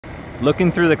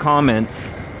looking through the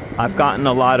comments, I've gotten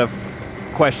a lot of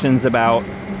questions about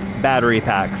battery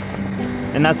packs.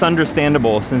 And that's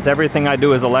understandable, since everything I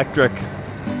do is electric.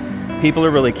 People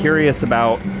are really curious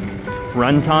about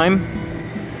runtime,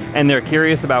 and they're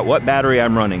curious about what battery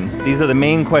I'm running. These are the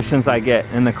main questions I get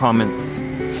in the comments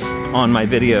on my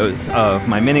videos of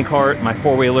my mini cart, my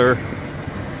four-wheeler,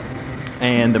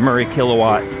 and the Murray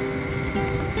Kilowatt.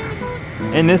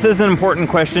 And this is an important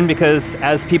question because,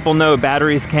 as people know,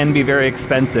 batteries can be very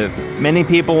expensive. Many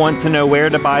people want to know where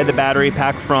to buy the battery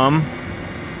pack from,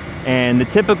 and the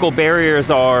typical barriers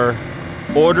are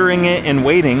ordering it and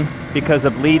waiting because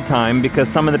of lead time, because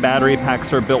some of the battery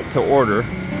packs are built to order.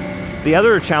 The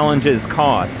other challenge is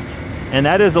cost, and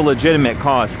that is a legitimate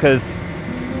cost, because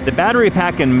the battery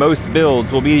pack in most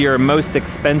builds will be your most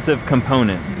expensive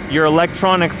component. Your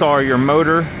electronics are your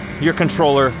motor, your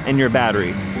controller, and your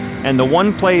battery. And the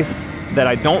one place that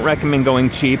I don't recommend going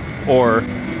cheap, or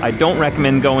I don't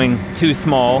recommend going too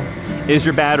small, is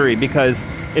your battery, because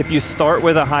if you start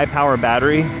with a high power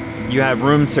battery, you have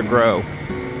room to grow.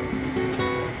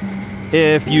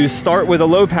 If you start with a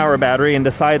low power battery and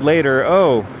decide later,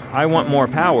 oh, I want more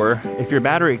power, if your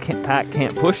battery pack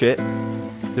can't push it,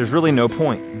 there's really no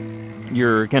point.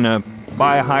 You're gonna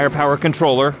buy a higher power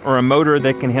controller or a motor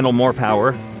that can handle more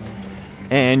power,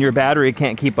 and your battery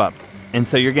can't keep up. And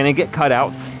so you're gonna get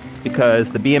cutouts because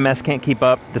the BMS can't keep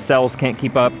up, the cells can't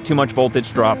keep up, too much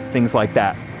voltage drop, things like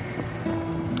that.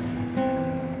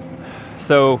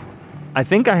 So I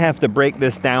think I have to break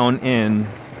this down in,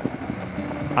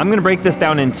 I'm gonna break this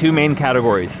down in two main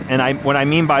categories. And what I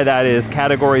mean by that is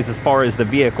categories as far as the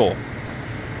vehicle.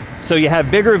 So you have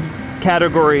bigger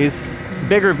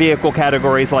vehicle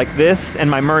categories like this and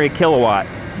my Murray Kilowatt.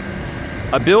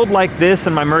 A build like this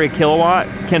and my Murray Kilowatt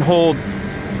can hold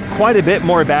quite a bit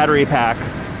more battery pack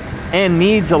and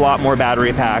needs a lot more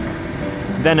battery pack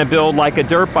than a build like a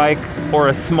dirt bike or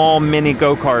a small mini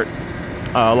go-kart,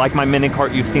 like my mini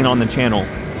cart you've seen on the channel.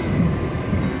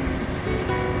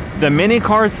 The mini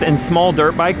carts and small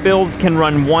dirt bike builds can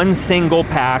run one single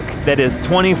pack that is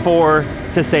 24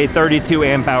 to say 32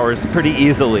 amp hours pretty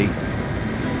easily.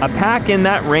 A pack in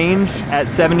that range at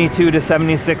 72 to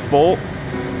 76 volt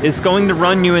is going to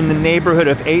run you in the neighborhood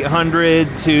of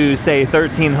 $800 to say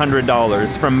 $1,300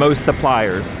 from most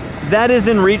suppliers. That is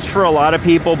in reach for a lot of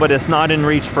people, but it's not in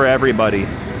reach for everybody.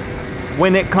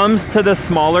 When it comes to the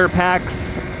smaller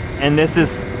packs, and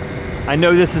I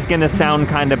know this is gonna sound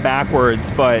kind of backwards,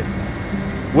 but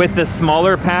with the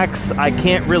smaller packs, I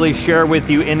can't really share with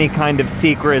you any kind of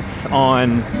secrets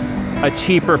on a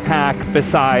cheaper pack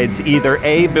besides either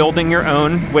A, building your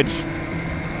own, which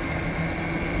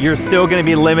you're still going to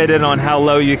be limited on how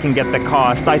low you can get the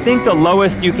cost. I think the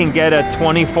lowest you can get a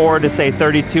 24 to say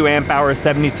 32 amp hour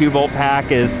 72 volt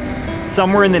pack is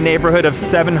somewhere in the neighborhood of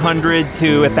 $700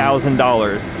 to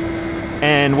 $1,000.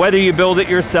 And whether you build it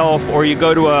yourself or you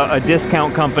go to a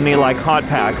discount company like Hot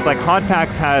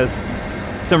Packs, has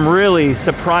some really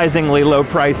surprisingly low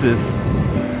prices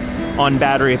on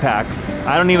battery packs.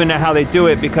 I don't even know how they do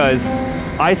it, because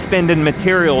I spend in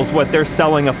materials what they're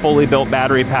selling a fully built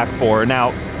battery pack for.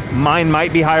 Now, mine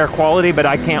might be higher quality, but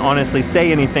I can't honestly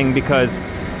say anything because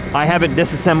I haven't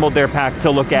disassembled their pack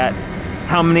to look at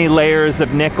how many layers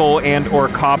of nickel and or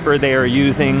copper they are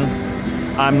using.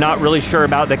 I'm not really sure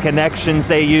about the connections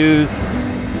they use.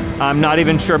 I'm not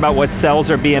even sure about what cells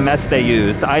or BMS they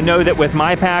use. I know that with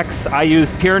my packs, I use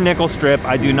pure nickel strip.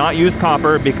 I do not use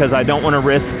copper because I don't want to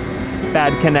risk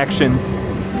bad connections.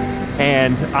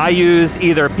 And I use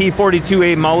either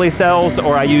P42A moly cells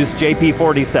or I use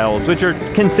JP40 cells, which are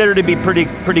considered to be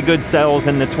pretty good cells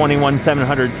in the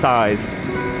 21700 size.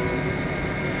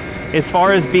 As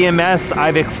far as BMS,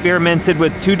 I've experimented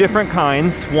with two different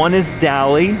kinds. One is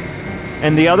Dali,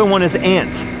 and the other one is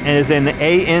ANT, and is in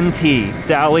ANT.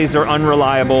 Dalis are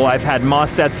unreliable. I've had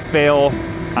MOSFETs fail.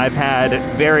 I've had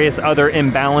various other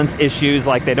imbalance issues,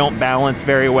 like they don't balance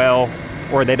very well,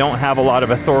 or they don't have a lot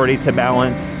of authority to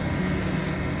balance.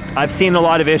 I've seen a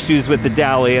lot of issues with the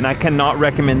Dali, and I cannot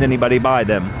recommend anybody buy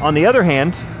them. On the other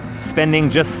hand, spending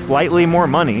just slightly more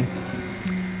money,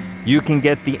 you can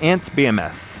get the ANT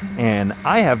BMS. And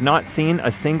I have not seen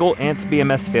a single ANT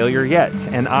BMS failure yet.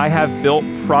 And I have built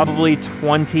probably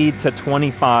 20 to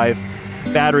 25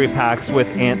 battery packs with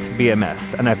ANT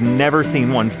BMS, and I've never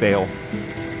seen one fail.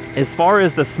 As far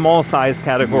as the small size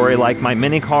category, like my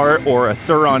mini cart or a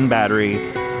Suron battery,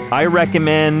 I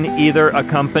recommend either a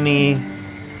company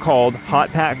called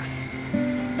Hot Packs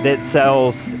that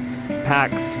sells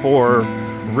packs for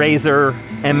Razor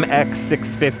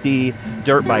MX650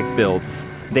 dirt bike builds.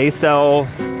 They sell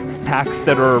packs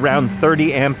that are around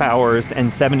 30 amp hours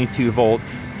and 72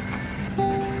 volts.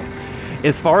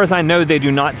 As far as I know, they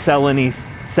do not sell any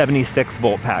 76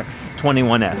 volt packs,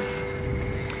 21S,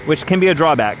 which can be a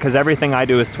drawback because everything I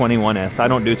do is 21S. I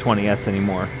don't do 20S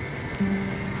anymore.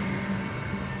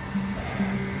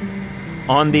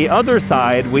 On the other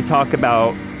side, we talk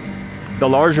about the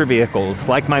larger vehicles,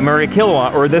 like my Murray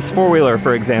Kilowatt or this four-wheeler,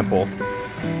 for example.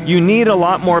 You need a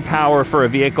lot more power for a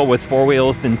vehicle with four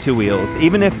wheels than two wheels.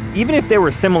 Even if they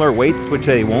were similar weights, which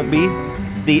they won't be,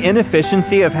 the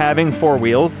inefficiency of having four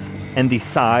wheels and the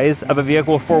size of a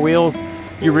vehicle with four wheels,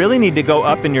 you really need to go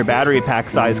up in your battery pack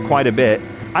size quite a bit.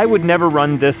 I would never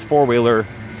run this four-wheeler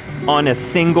on a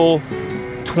single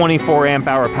 24 amp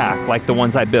hour pack like the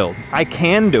ones I build. I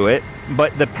can do it,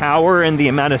 but the power and the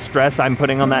amount of stress I'm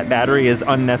putting on that battery is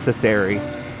unnecessary.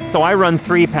 So I run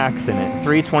 3 packs in it,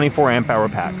 3 24 amp hour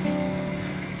packs.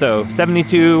 So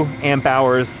 72 amp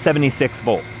hours, 76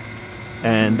 volt.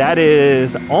 And that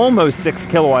is almost 6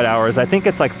 kilowatt hours. I think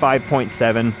it's like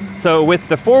 5.7. So with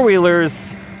the four-wheelers,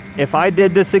 if I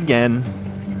did this again,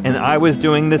 and I was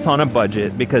doing this on a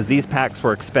budget because these packs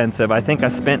were expensive, I think I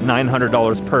spent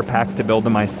 $900 per pack to build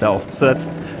them myself. So that's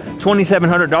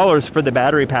 $2,700 for the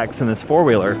battery packs in this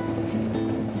four-wheeler.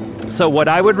 So what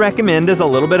I would recommend is a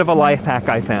little bit of a life hack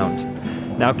I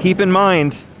found. Now keep in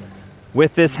mind,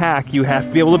 with this hack, you have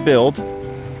to be able to build.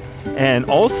 And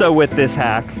also with this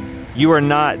hack,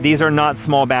 these are not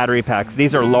small battery packs.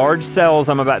 These are large cells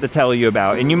I'm about to tell you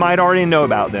about, and you might already know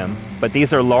about them. But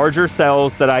these are larger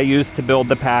cells that I use to build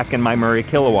the pack in my Murray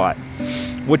Kilowatt,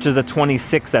 which is a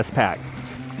 26S pack.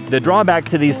 The drawback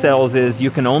to these cells is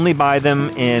you can only buy them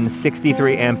in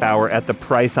 63 amp hour at the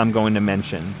price I'm going to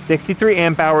mention. 63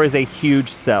 amp hour is a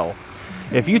huge cell.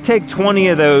 If you take 20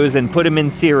 of those and put them in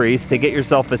series to get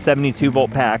yourself a 72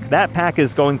 volt pack, that pack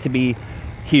is going to be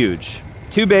huge.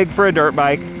 Too big for a dirt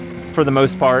bike for the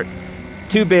most part,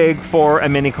 too big for a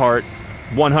mini cart,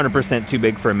 100% too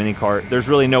big for a mini cart. There's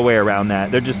really no way around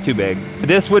that. They're just too big.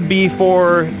 This would be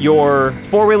for your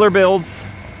four-wheeler builds,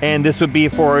 and this would be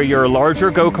for your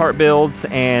larger go-kart builds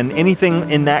and anything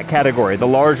in that category, the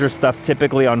larger stuff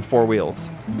typically on four wheels.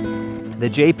 The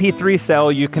JP3 cell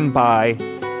you can buy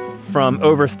from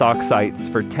overstock sites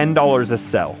for $10 a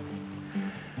cell.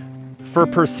 For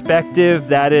perspective,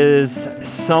 that is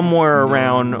somewhere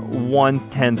around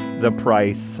 1/10 the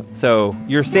price. So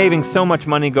you're saving so much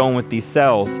money going with these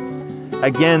cells.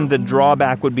 Again, the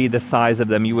drawback would be the size of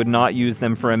them. You would not use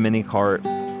them for a mini cart.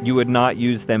 You would not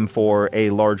use them for a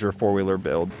larger four-wheeler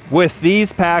build. With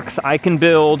these packs, I can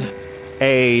build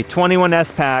a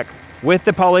 21S pack with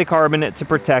the polycarbonate to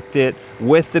protect it,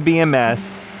 with the BMS,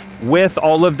 with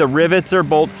all of the rivets or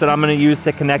bolts that I'm going to use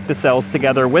to connect the cells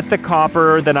together, with the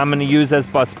copper that I'm going to use as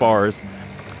bus bars,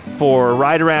 for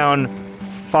right around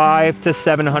 $500 to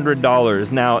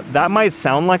 $700. Now, that might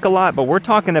sound like a lot, but we're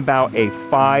talking about a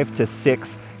 5 to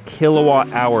 6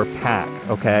 kilowatt hour pack,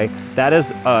 okay? That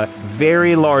is a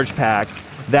very large pack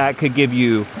that could give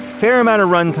you a fair amount of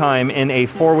runtime in a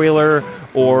four-wheeler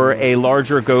or a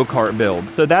larger go-kart build.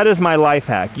 So that is my life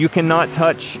hack. You cannot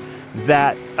touch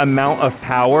that amount of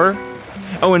power.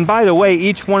 Oh, and by the way,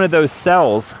 each one of those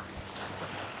cells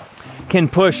can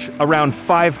push around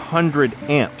 500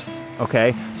 amps,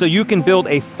 okay? So you can build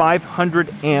a 500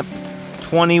 amp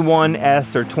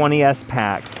 21S or 20S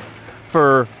pack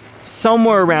for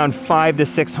somewhere around $500 to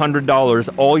 $600,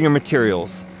 all your materials.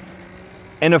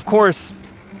 And of course,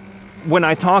 when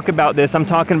I talk about this, I'm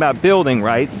talking about building,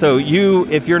 right? So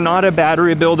if you're not a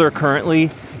battery builder currently,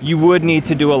 you would need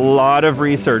to do a lot of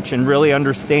research and really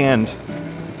understand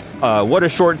what a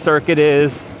short circuit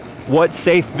is, what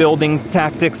safe building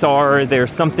tactics are.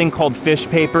 There's something called fish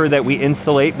paper that we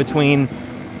insulate between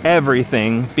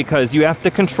everything, because you have to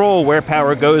control where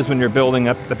power goes when you're building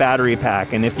up the battery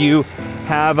pack. And if you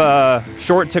have a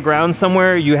short to ground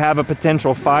somewhere, you have a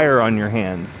potential fire on your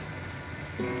hands.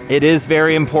 It is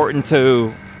very important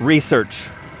to research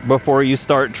before you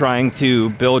start trying to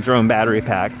build your own battery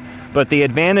pack. But the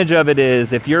advantage of it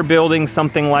is, if you're building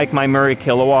something like my Murray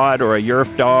Kilowatt or a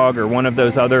Yerf Dog or one of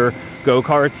those other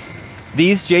go-karts,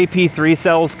 these JP3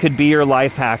 cells could be your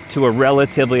life hack to a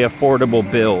relatively affordable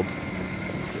build.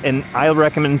 And I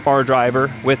recommend Bar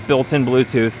Driver with built-in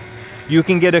Bluetooth. You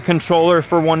can get a controller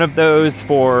for one of those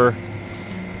for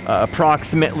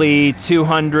approximately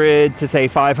 $200 to say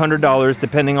 $500,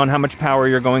 depending on how much power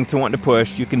you're going to want to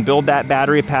push. You can build that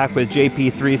battery pack with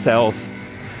JP3 cells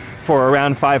for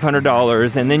around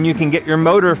 $500, and then you can get your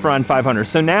motor for around $500.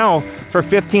 So now for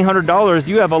 $1,500,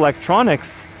 you have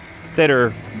electronics that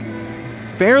are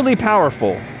fairly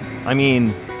powerful. I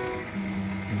mean,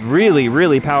 really,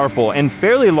 really powerful and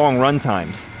fairly long run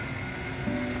times.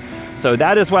 So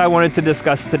that is what I wanted to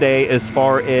discuss today as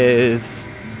far as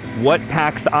what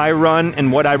packs I run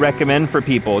and what I recommend for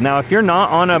people. Now, if you're not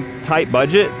on a tight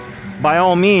budget, by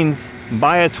all means,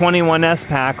 buy a 21S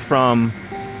pack from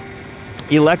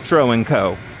Electro &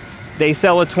 Co. They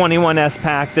sell a 21S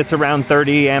pack that's around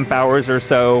 30 amp hours or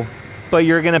so, but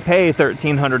you're going to pay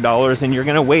 $1,300 and you're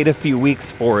going to wait a few weeks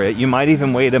for it. You might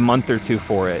even wait a month or two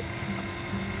for it.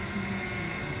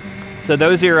 So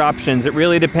those are your options. It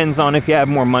really depends on if you have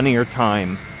more money or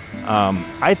time.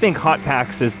 I think Hot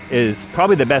Packs is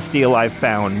probably the best deal I've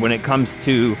found when it comes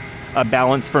to a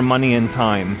balance for money and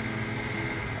time.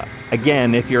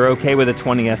 Again, if you're okay with a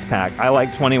 20S pack, I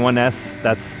like 21S.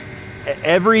 That's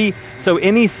so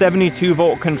any 72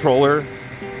 volt controller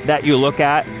that you look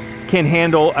at can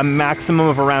handle a maximum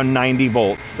of around 90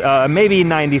 volts, maybe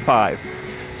 95.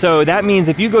 So that means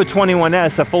if you go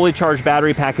 21S, a fully charged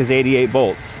battery pack is 88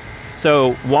 volts.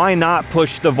 So why not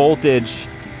push the voltage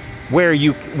where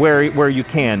you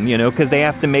can, you know, because they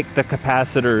have to make the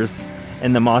capacitors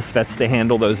and the MOSFETs to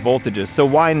handle those voltages. So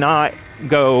why not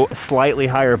go slightly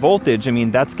higher voltage? I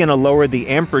mean, that's going to lower the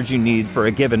amperage you need for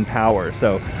a given power.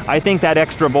 So I think that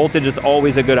extra voltage is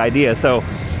always a good idea. So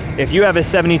if you have a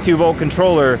 72 volt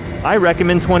controller, I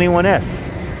recommend 21S.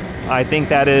 I think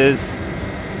that is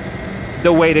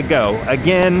the way to go.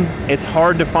 Again, it's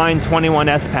hard to find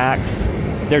 21S packs.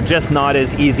 They're just not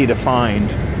as easy to find.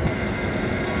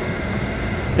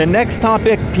 The next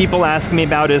topic people ask me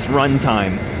about is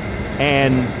runtime.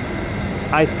 And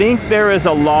I think there is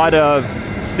a lot of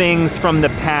things from the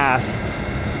past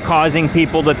causing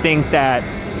people to think that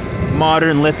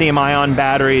modern lithium-ion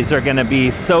batteries are going to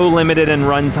be so limited in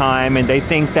runtime, and they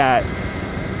think that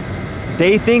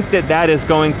that is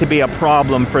going to be a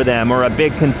problem for them or a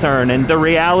big concern. And the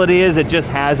reality is it just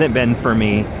hasn't been for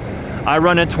me. I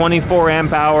run a 24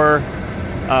 amp hour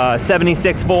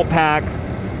 76 volt pack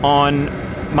on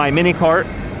my mini cart,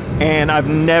 and I've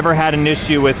never had an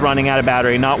issue with running out of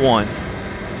battery, not once.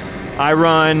 I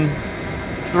run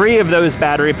 3 of those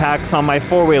battery packs on my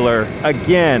four-wheeler.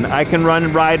 Again, I can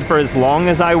ride for as long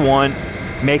as I want,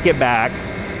 make it back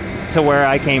to where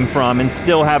I came from, and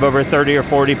still have over 30 or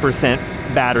 40%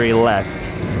 battery left.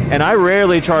 And I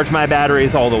rarely charge my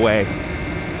batteries all the way.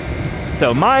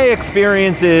 So my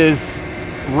experience is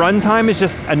runtime is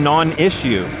just a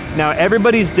non-issue. Now,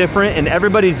 everybody's different and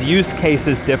everybody's use case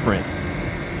is different.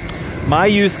 My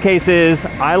use case is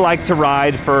I like to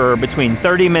ride for between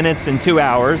 30 minutes and 2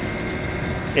 hours.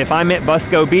 If I'm at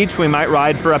Busco Beach, we might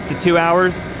ride for up to 2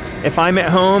 hours. If I'm at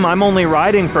home, I'm only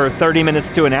riding for 30 minutes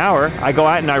to an hour. I go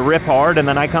out and I rip hard and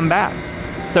then I come back.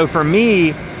 So for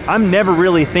me, I'm never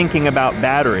really thinking about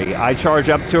battery. I charge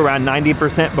up to around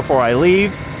 90% before I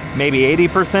leave, maybe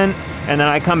 80%, and then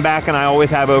I come back and I always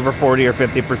have over 40 or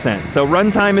 50%. So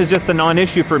runtime is just a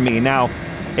non-issue for me. Now,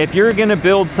 if you're gonna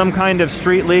build some kind of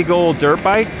street legal dirt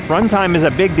bike, runtime is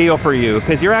a big deal for you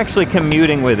because you're actually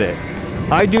commuting with it.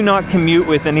 I do not commute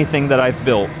with anything that I've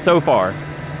built so far.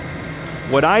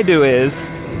 What I do is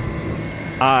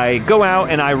I go out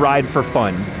and I ride for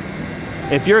fun.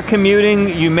 If you're commuting,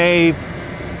 you may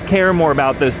care more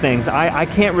about those things. I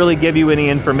can't really give you any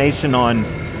information on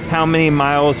how many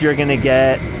miles you're gonna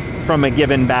get from a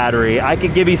given battery. I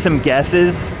could give you some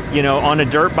guesses. You know, on a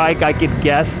dirt bike, I could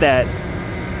guess that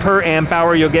per amp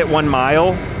hour you'll get 1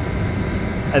 mile.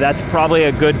 That's probably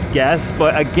a good guess,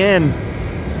 but again,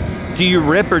 do you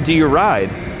rip or do you ride?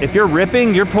 If you're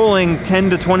ripping, you're pulling 10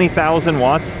 to 20,000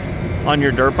 watts on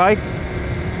your dirt bike,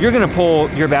 you're gonna pull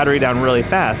your battery down really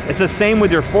fast. It's the same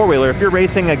with your four-wheeler. If you're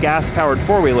racing a gas-powered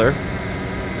four-wheeler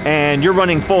and you're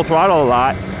running full throttle a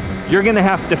lot, you're gonna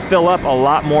have to fill up a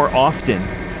lot more often.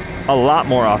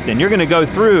 You're gonna go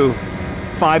through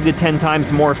 5 to 10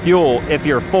 times more fuel if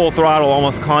you're full throttle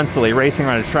almost constantly racing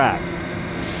on a track.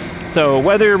 So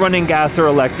whether you're running gas or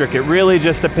electric, it really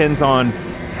just depends on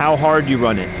how hard you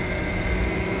run it.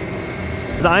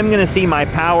 I'm gonna see my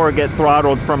power get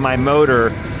throttled from my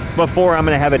motor before I'm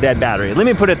gonna have a dead battery. Let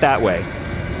me put it that way.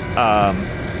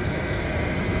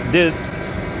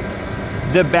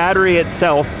 The battery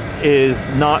itself is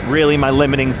not really my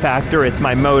limiting factor, it's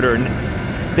my motor.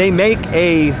 They make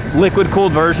a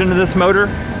liquid-cooled version of this motor,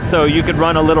 so you could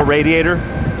run a little radiator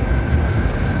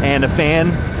and a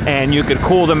fan, and you could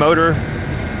cool the motor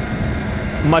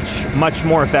much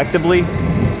more effectively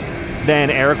than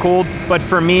air-cooled. But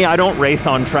for me, I don't race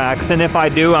on tracks, and if I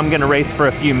do, I'm gonna race for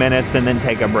a few minutes and then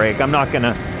take a break. I'm not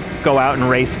gonna go out and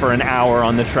race for an hour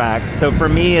on the track. So for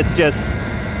me, it's just,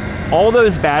 all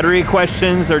those battery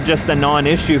questions are just a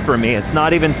non-issue for me. It's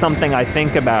not even something I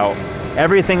think about.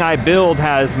 Everything I build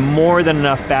has more than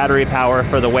enough battery power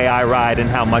for the way I ride and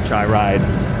how much I ride.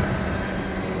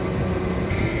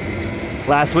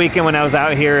 Last weekend when I was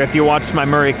out here, if you watched my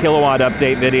Murray kilowatt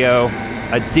update video,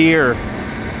 a deer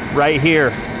right here,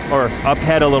 or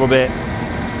uphead a little bit,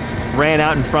 ran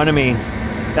out in front of me.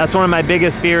 That's one of my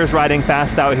biggest fears riding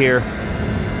fast out here,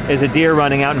 is a deer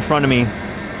running out in front of me.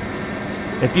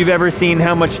 If you've ever seen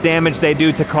how much damage they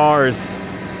do to cars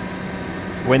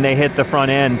when they hit the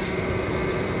front end,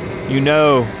 you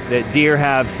know that deer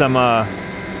have some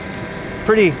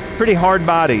pretty hard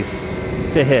bodies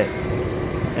to hit,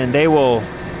 and they will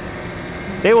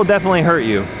definitely hurt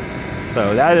you.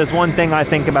 So that is one thing I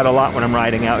think about a lot when I'm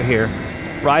riding out here.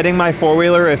 Riding my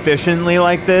four-wheeler efficiently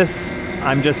like this,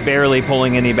 I'm just barely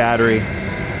pulling any battery.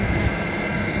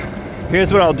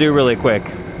 Here's what I'll do really quick.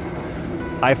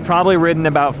 I've probably ridden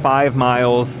about 5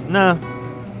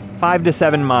 to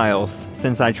 7 miles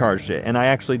since I charged it, and I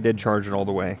actually did charge it all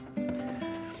the way.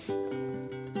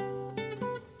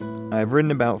 I've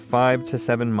ridden about 5 to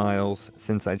 7 miles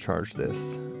since I charged this,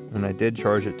 and I did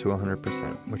charge it to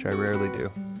 100%, which I rarely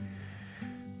do.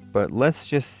 But let's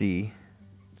just see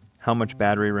how much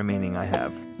battery remaining I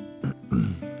have.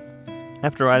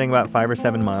 After riding about 5 or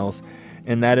 7 miles,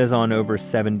 and that is on over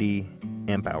 70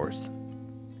 amp hours.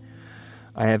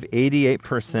 I have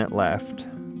 88% left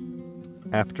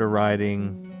after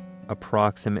riding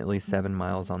approximately 7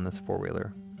 miles on this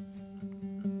four-wheeler.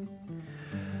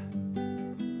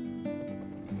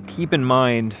 Keep in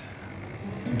mind,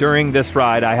 during this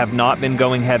ride, I have not been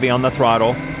going heavy on the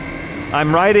throttle.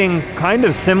 I'm riding kind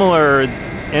of similar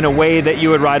in a way that you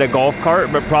would ride a golf cart,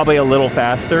 but probably a little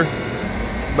faster.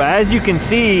 But as you can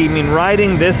see, I mean,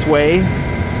 riding this way,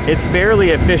 it's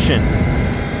fairly efficient.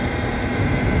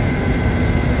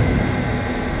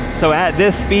 So at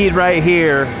this speed right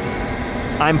here,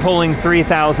 I'm pulling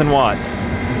 3,000 watts,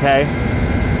 okay?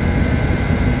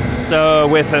 So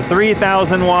with a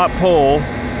 3,000 watt pull,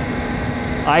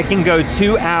 I can go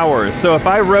 2 hours. So if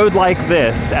I rode like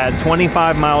this at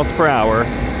 25 miles per hour,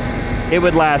 it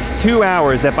would last 2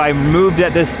 hours if I moved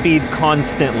at this speed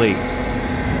constantly.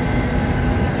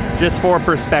 Just for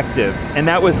perspective. And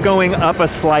that was going up a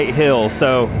slight hill.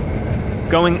 So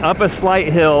going up a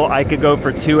slight hill, I could go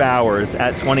for 2 hours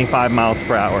at 25 miles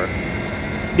per hour.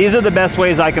 These are the best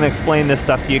ways I can explain this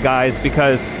stuff to you guys,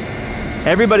 because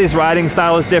everybody's riding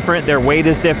style is different, their weight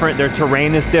is different, their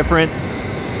terrain is different.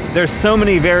 There's so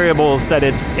many variables that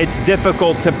it's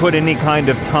difficult to put any kind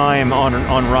of time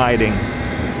on riding.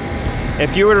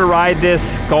 If you were to ride this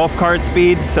golf cart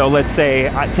speed, so let's say,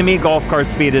 to me golf cart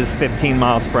speed is 15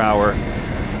 miles per hour.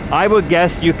 I would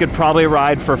guess you could probably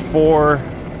ride for 4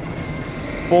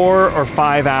 or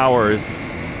 5 hours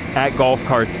at golf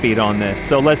cart speed on this.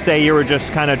 So let's say you were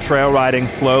just kind of trail riding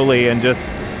slowly and just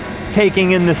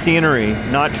taking in the scenery,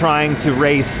 not trying to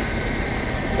race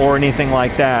or anything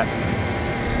like that.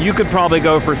 You could probably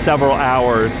go for several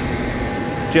hours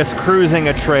just cruising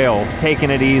a trail,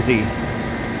 taking it easy.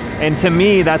 And to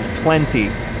me, that's plenty.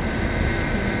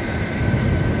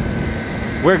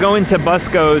 We're going to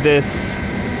Busco this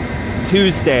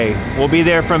Tuesday. We'll be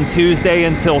there from Tuesday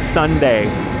until Sunday.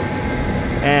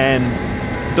 And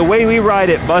the way we ride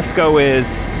at Busco is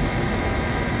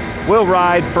we'll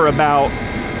ride for about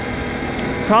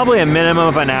probably a minimum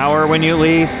of an hour when you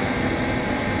leave.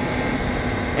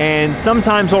 And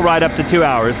sometimes we'll ride up to 2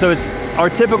 hours. So our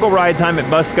typical ride time at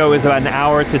Busco is about an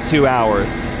hour to 2 hours.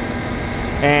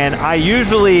 And I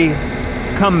usually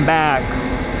come back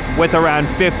with around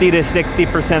 50 to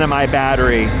 60% of my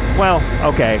battery. Well,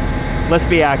 okay, let's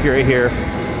be accurate here.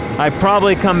 I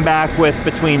probably come back with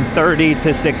between 30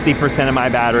 to 60% of my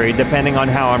battery, depending on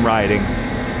how I'm riding.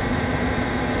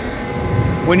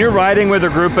 When you're riding with a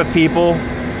group of people,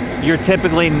 you're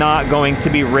typically not going to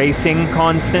be racing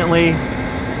constantly.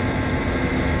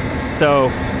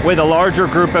 So with a larger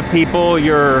group of people,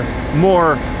 you're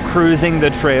more cruising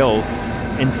the trails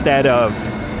instead of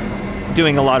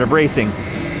doing a lot of racing.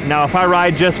 Now, if I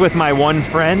ride just with my one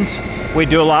friend, we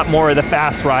do a lot more of the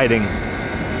fast riding.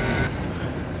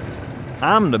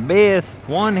 I'm the best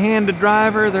one-handed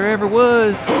driver there ever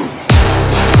was.